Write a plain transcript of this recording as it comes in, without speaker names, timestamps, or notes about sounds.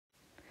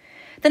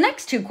The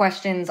next two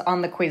questions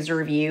on the quiz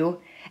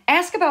review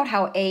ask about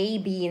how A,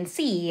 B, and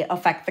C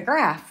affect the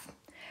graph.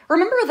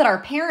 Remember that our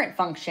parent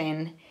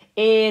function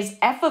is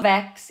f of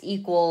x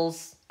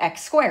equals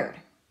x squared.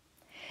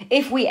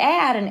 If we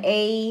add an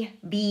A,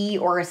 B,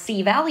 or a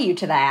C value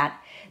to that,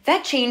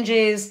 that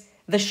changes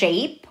the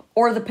shape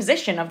or the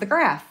position of the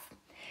graph.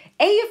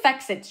 A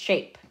affects its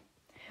shape.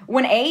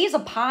 When A is a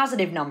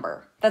positive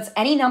number, that's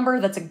any number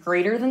that's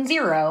greater than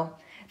 0,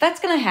 that's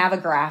going to have a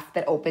graph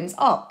that opens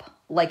up,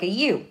 like a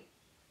U.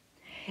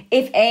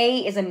 If A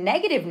is a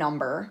negative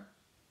number,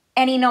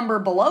 any number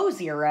below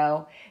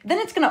 0, then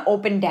it's going to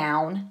open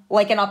down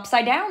like an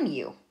upside down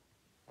U.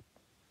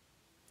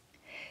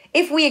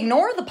 If we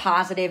ignore the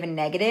positive and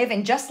negative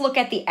and just look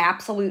at the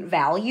absolute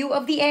value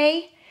of the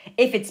A,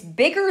 if it's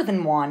bigger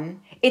than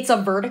 1, it's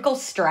a vertical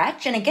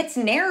stretch and it gets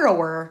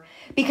narrower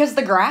because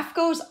the graph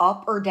goes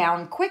up or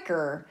down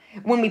quicker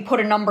when we put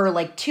a number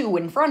like 2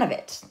 in front of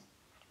it.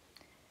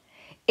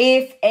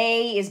 If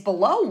A is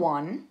below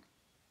 1,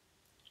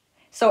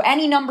 so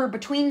any number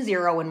between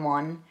 0 and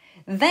 1,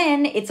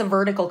 then it's a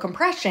vertical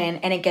compression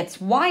and it gets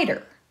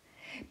wider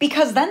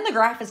because then the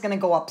graph is going to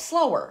go up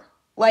slower.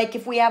 Like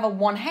if we have a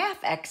 1/2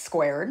 x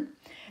squared,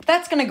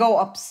 that's going to go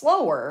up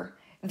slower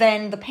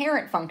than the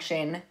parent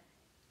function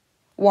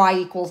y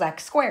equals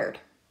x squared.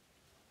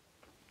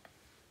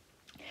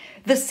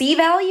 The C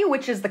value,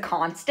 which is the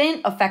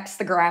constant, affects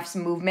the graph's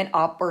movement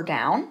up or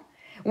down.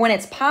 When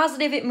it's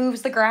positive, it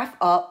moves the graph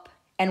up,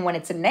 and when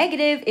it's a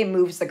negative, it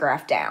moves the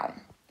graph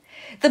down.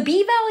 The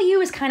B value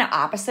is kind of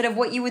opposite of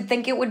what you would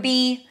think it would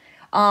be.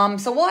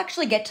 So we'll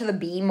actually get to the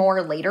B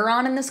more later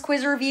on in this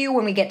quiz review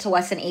when we get to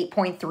lesson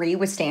 8.3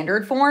 with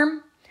standard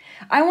form.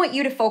 I want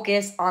you to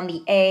focus on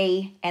the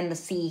A and the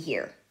C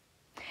here.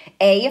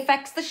 A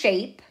affects the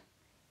shape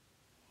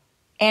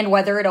and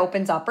whether it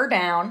opens up or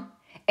down,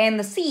 and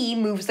the C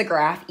moves the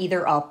graph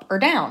either up or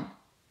down.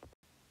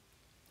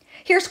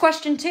 Here's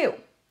question 2.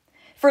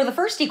 For the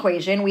first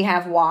equation, we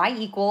have y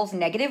equals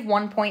negative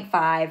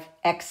 1.5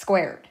 x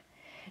squared.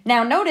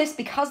 Now notice,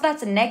 because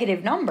that's a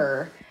negative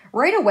number,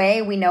 right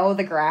away we know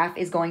the graph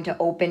is going to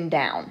open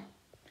down.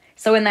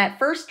 So in that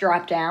first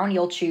drop down,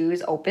 you'll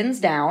choose opens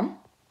down.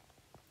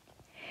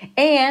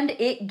 And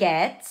it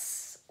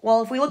gets,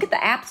 well, if we look at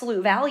the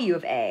absolute value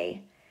of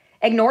A,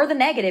 ignore the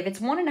negative, it's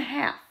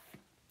 1.5.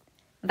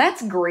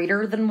 That's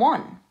greater than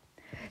 1.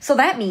 So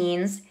that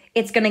means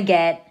it's going to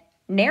get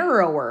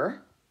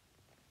narrower,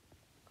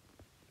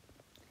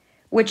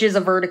 which is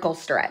a vertical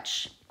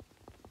stretch.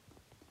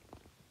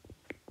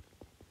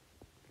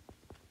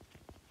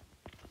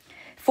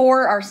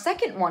 For our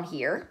second one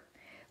here,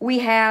 we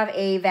have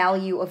a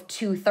value of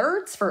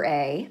 2/3 for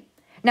A.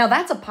 Now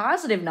that's a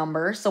positive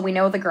number, so we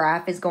know the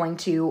graph is going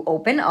to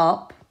open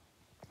up.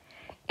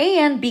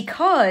 And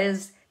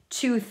because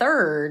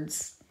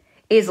 2/3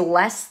 is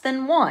less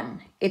than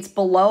 1, it's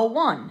below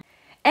 1.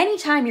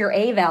 Anytime your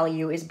A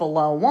value is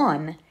below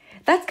 1,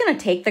 that's going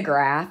to take the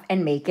graph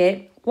and make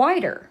it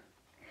wider.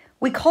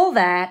 We call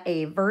that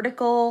a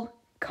vertical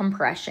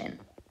compression.